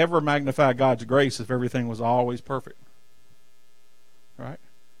would we ever magnify God's grace if everything was always perfect? Right?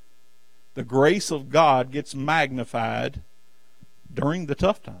 The grace of God gets magnified during the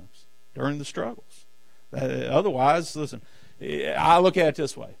tough times, during the struggles. Otherwise, listen, I look at it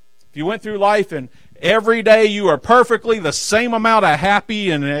this way. If you went through life and every day you are perfectly the same amount of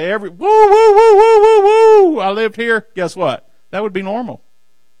happy and every woo, woo, woo, woo, woo, woo, I lived here, guess what? That would be normal.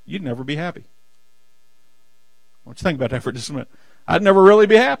 You'd never be happy. I want you to think about that for just a minute. I'd never really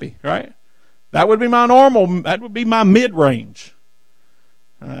be happy, right? That would be my normal, that would be my mid-range.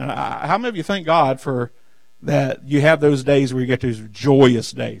 How many of you thank God for that you have those days where you get those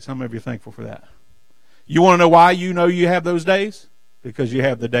joyous days? How many of you are thankful for that? You want to know why you know you have those days? Because you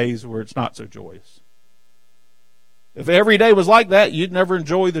have the days where it's not so joyous. If every day was like that, you'd never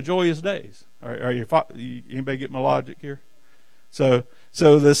enjoy the joyous days. Anybody get my logic here? So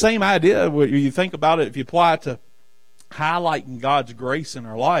the same idea, when you think about it, if you apply it to highlighting God's grace in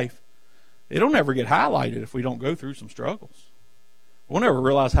our life, it'll never get highlighted if we don't go through some struggles. We'll never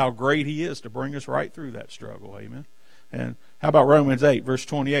realize how great he is to bring us right through that struggle. Amen. And how about Romans 8, verse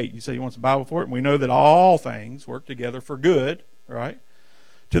 28? You say you want some Bible for it? And we know that all things work together for good, right?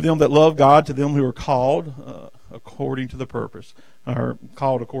 To them that love God, to them who are called according to the purpose, or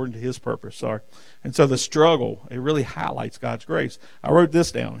called according to his purpose, sorry. And so the struggle, it really highlights God's grace. I wrote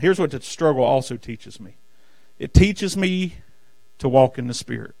this down. Here's what the struggle also teaches me. It teaches me to walk in the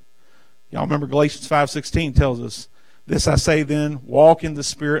Spirit. Y'all remember Galatians 5:16 tells us, this I say then, walk in the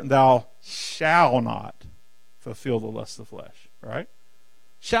Spirit, and thou shalt not fulfill the lust of the flesh. Right?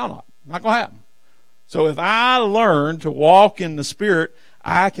 Shall not. Not going to happen. So if I learn to walk in the Spirit,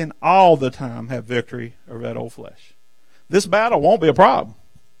 I can all the time have victory over that old flesh. This battle won't be a problem.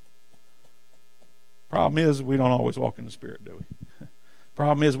 Problem is we don't always walk in the Spirit, do we?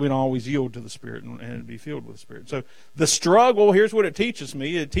 Problem is we don't always yield to the Spirit and be filled with the Spirit. So the struggle, here's what it teaches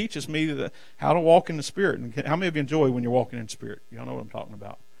me. It teaches me how to walk in the Spirit. And how many of you enjoy when you're walking in the Spirit? Y'all know what I'm talking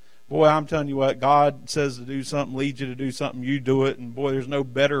about. Boy, I'm telling you what, God says to do something, leads you to do something, you do it. And boy, there's no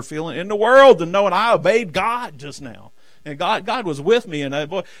better feeling in the world than knowing I obeyed God just now. And God was with me, and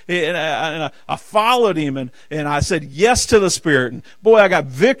I followed Him, and I said yes to the Spirit. And boy, I got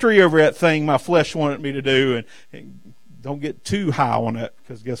victory over that thing my flesh wanted me to do. And don't get too high on that,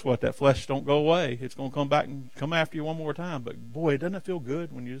 because guess what? That flesh don't go away. It's going to come back and come after you one more time. But boy, doesn't it feel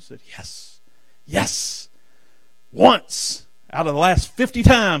good when you just said, yes, once out of the last 50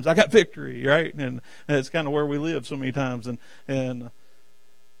 times I got victory, right? And that's kind of where we live so many times. And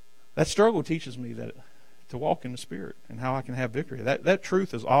that struggle teaches me that to walk in the Spirit and how I can have victory. That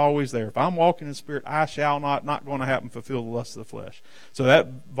truth is always there. If I'm walking in the Spirit, I shall not going to happen fulfill the lust of the flesh. So that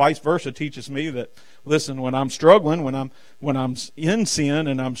vice versa teaches me that, listen, when I'm struggling, when I'm in sin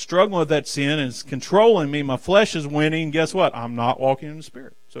and I'm struggling with that sin and it's controlling me, my flesh is winning, guess what? I'm not walking in the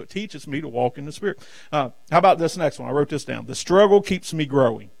Spirit. So it teaches me to walk in the Spirit. How about this next one? I wrote this down. The struggle keeps me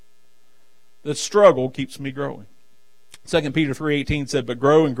growing. The struggle keeps me growing. 2 Peter 3:18 said, but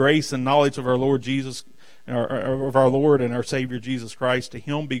grow in grace and knowledge of our Lord Jesus, of our Lord and our Savior Jesus Christ. To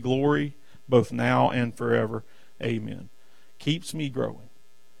Him be glory both now and forever. Amen. Keeps me growing.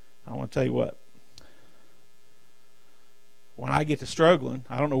 I want to tell you what. When I get to struggling,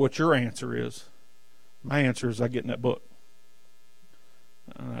 I don't know what your answer is. My answer is I get in that book.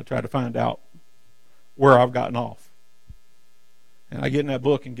 And I try to find out where I've gotten off. And I get in that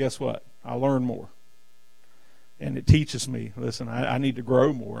book, and guess what? I learn more. And it teaches me, listen, I need to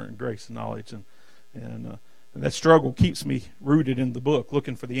grow more in grace and knowledge. And that struggle keeps me rooted in the book,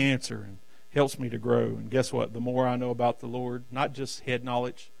 looking for the answer, and helps me to grow. And guess what? The more I know about the Lord, not just head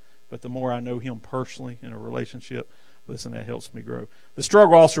knowledge, but the more I know Him personally in a relationship, listen, that helps me grow. The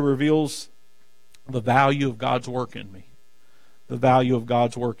struggle also reveals the value of God's work in me. The value of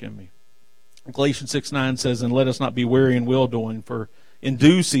God's work in me. Galatians 6:9 says, and let us not be weary in well-doing, for in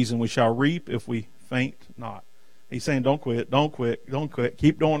due season we shall reap if we faint not. He's saying, don't quit, don't quit, don't quit.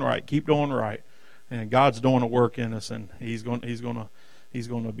 Keep doing right, keep doing right. And God's doing a work in us, and He's going to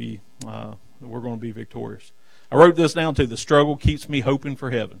be, we're going to be victorious. I wrote this down too. The struggle keeps me hoping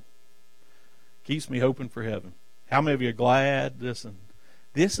for heaven. Keeps me hoping for heaven. How many of you are glad? Listen,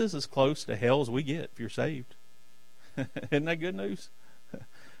 this is as close to hell as we get if you're saved. Isn't that good news?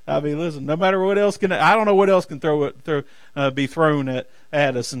 I mean, listen, no matter what else I don't know what else can be thrown at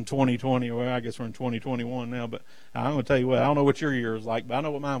us in 2020. Well, I guess we're in 2021 now, but I'm going to tell you what, I don't know what your year was like, but I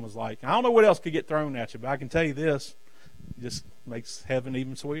know what mine was like. I don't know what else could get thrown at you, but I can tell you this, it just makes heaven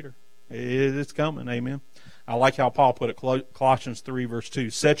even sweeter. It's coming, amen. I like how Paul put it, Colossians 3, verse 2,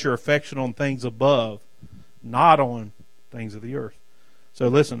 set your affection on things above, not on things of the earth. So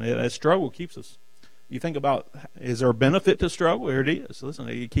listen, that struggle keeps us. You think about, is there a benefit to struggle? There it is. Listen,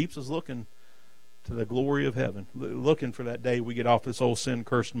 it keeps us looking to the glory of heaven, looking for that day we get off this old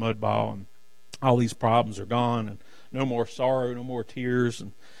sin-cursed mud ball and all these problems are gone and no more sorrow, no more tears,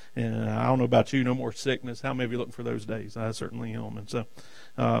 and I don't know about you, no more sickness. How many of you looking for those days? I certainly am. And so,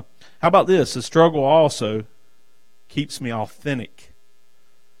 how about this? The struggle also keeps me authentic.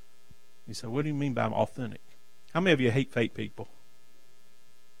 You say, what do you mean by authentic? How many of you hate fake people?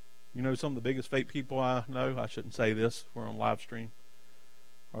 You know, some of the biggest fake people I know, I shouldn't say this, we're on live stream,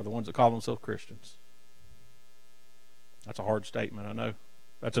 are the ones that call themselves Christians. That's a hard statement, I know.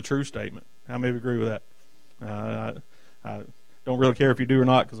 That's a true statement. How many of you agree with that? I don't really care if you do or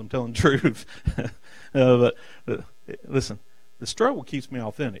not because I'm telling the truth. But listen, the struggle keeps me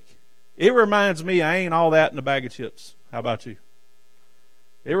authentic. It reminds me I ain't all that in a bag of chips. How about you?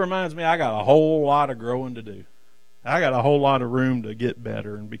 It reminds me I got a whole lot of growing to do. I got a whole lot of room to get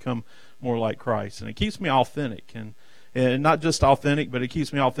better and become more like Christ. And it keeps me authentic. And not just authentic, but it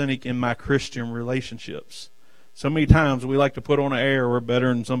keeps me authentic in my Christian relationships. So many times we like to put on an air we're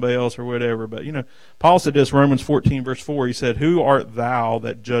better than somebody else or whatever. But, you know, Paul said this, Romans 14, verse 4. He said, who art thou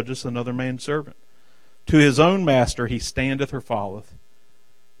that judgest another man's servant? To his own master he standeth or falleth.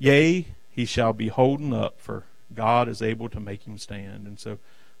 Yea, he shall be holden up, for God is able to make him stand. And so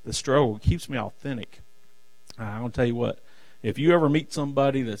the struggle keeps me authentic. I'm going to tell you what, if you ever meet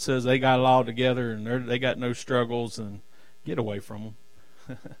somebody that says they got it all together and they got no struggles, and get away from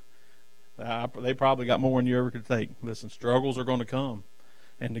them. They probably got more than you ever could take. Listen, struggles are going to come.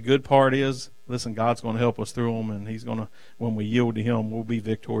 And the good part is, listen, God's going to help us through them, and He's going to, when we yield to Him, we'll be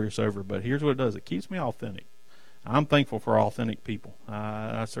victorious over. But here's what it does. It keeps me authentic. I'm thankful for authentic people.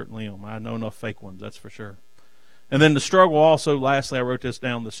 I certainly am. I know enough fake ones, that's for sure. And then the struggle also, lastly, I wrote this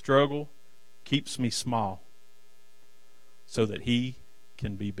down, the struggle keeps me small, so that He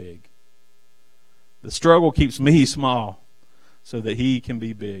can be big. The struggle keeps me small so that he can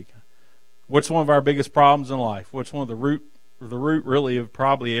be big. What's one of our biggest problems in life? What's one of the root really of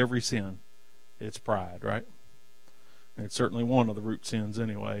probably every sin? It's pride, right? And it's certainly one of the root sins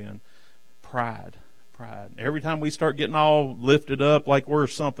anyway. And pride. Every time we start getting all lifted up like we're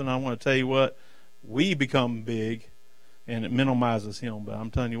something, I want to tell you what, we become big and it minimizes him. But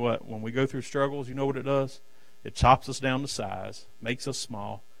I'm telling you what, when we go through struggles, you know what it does? It chops us down to size, makes us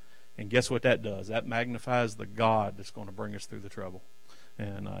small. And guess what that does? That magnifies the God that's going to bring us through the trouble.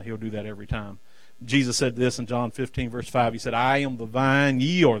 And he'll do that every time. Jesus said this in John 15, verse 5. He said, I am the vine,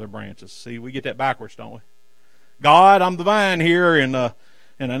 ye are the branches. See, we get that backwards, don't we? God, I'm the vine here, and I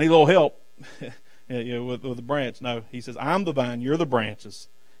need a little help with the branch. No, he says, I'm the vine, you're the branches.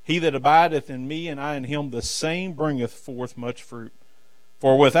 He that abideth in me, and I in him, the same bringeth forth much fruit.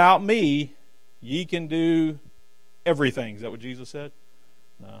 For without me, ye can do everything. Is that what Jesus said?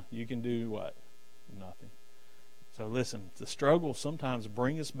 No, you can do what? Nothing. So listen, the struggles sometimes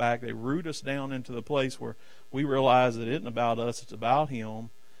bring us back. They root us down into the place where we realize that it isn't about us, it's about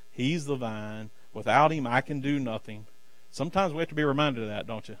him. He's the vine. Without him, I can do nothing. Sometimes we have to be reminded of that,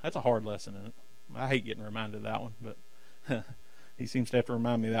 don't you? That's a hard lesson, isn't it? I hate getting reminded of that one, but he seems to have to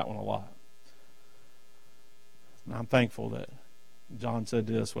remind me of that one a lot. And I'm thankful that John said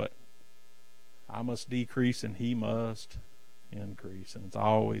this, what? I must decrease and he must increase. And it's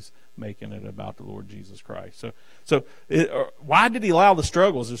always making it about the Lord Jesus Christ. Why did he allow the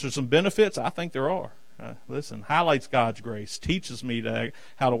struggles? Is there some benefits? I think there are. Listen, highlights God's grace, teaches me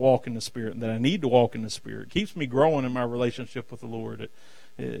how to walk in the Spirit, and that I need to walk in the Spirit. Keeps me growing in my relationship with the Lord.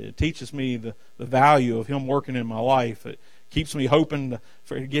 It teaches me the value of him working in my life. It keeps me hoping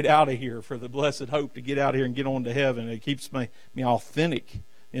to get out of here, for the blessed hope to get out of here and get on to heaven. It keeps me authentic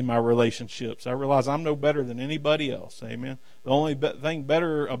in my relationships. I realize I'm no better than anybody else. Amen. The only thing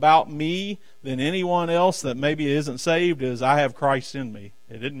better about me than anyone else that maybe isn't saved is I have Christ in me.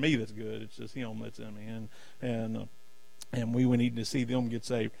 It isn't me that's good. It's just him that's in me. And we need to see them get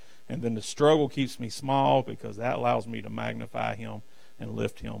saved. And then the struggle keeps me small because that allows me to magnify him and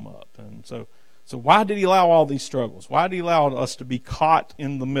lift him up. And so why did he allow all these struggles? Why did he allow us to be caught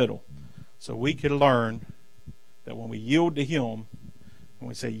in the middle? So we could learn that when we yield to him, when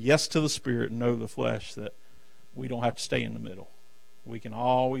we say yes to the Spirit and no to the flesh, that we don't have to stay in the middle. We can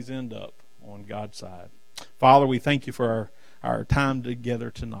always end up on God's side. Father, we thank you for our time together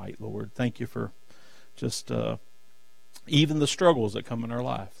tonight, Lord. Thank you for just even the struggles that come in our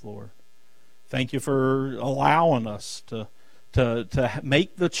life, Lord. Thank you for allowing us to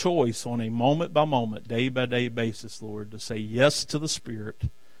make the choice on a moment-by-moment, day-by-day basis, Lord, to say yes to the Spirit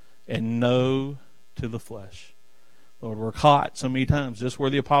and no to the flesh. Lord, we're caught so many times just where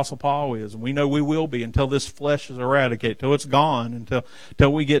the Apostle Paul is. And we know we will be until this flesh is eradicated, until it's gone,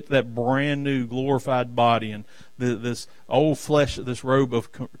 until we get that brand new glorified body and this old flesh, this robe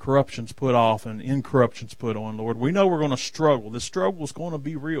of corruption's put off and incorruption's put on, Lord. We know we're going to struggle. The struggle is going to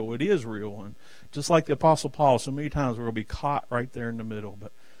be real. It is real. And just like the Apostle Paul, so many times we're going to be caught right there in the middle.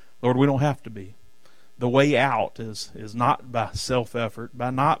 But, Lord, we don't have to be. The way out is not by self-effort,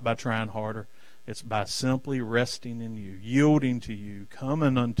 not by trying harder. It's by simply resting in you, yielding to you,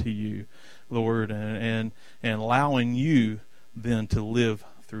 coming unto you, Lord, and allowing you then to live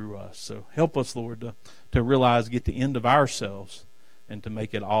through us. So help us, Lord, to realize, get the end of ourselves and to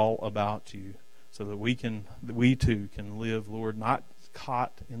make it all about you so that we too can live, Lord, not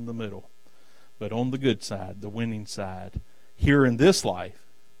caught in the middle, but on the good side, the winning side, here in this life,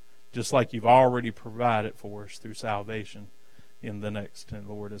 just like you've already provided for us through salvation in the next, and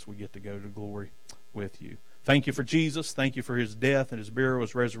Lord, as we get to go to glory with you. Thank you for Jesus. Thank you for his death and his burial,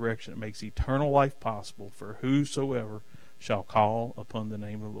 his resurrection. It makes eternal life possible for whosoever shall call upon the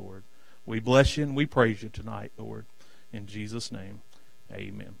name of the Lord. We bless you and we praise you tonight, Lord. In Jesus' name,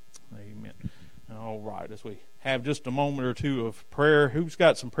 amen. Amen. All right, as we have just a moment or two of prayer, who's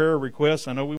got some prayer requests? I know we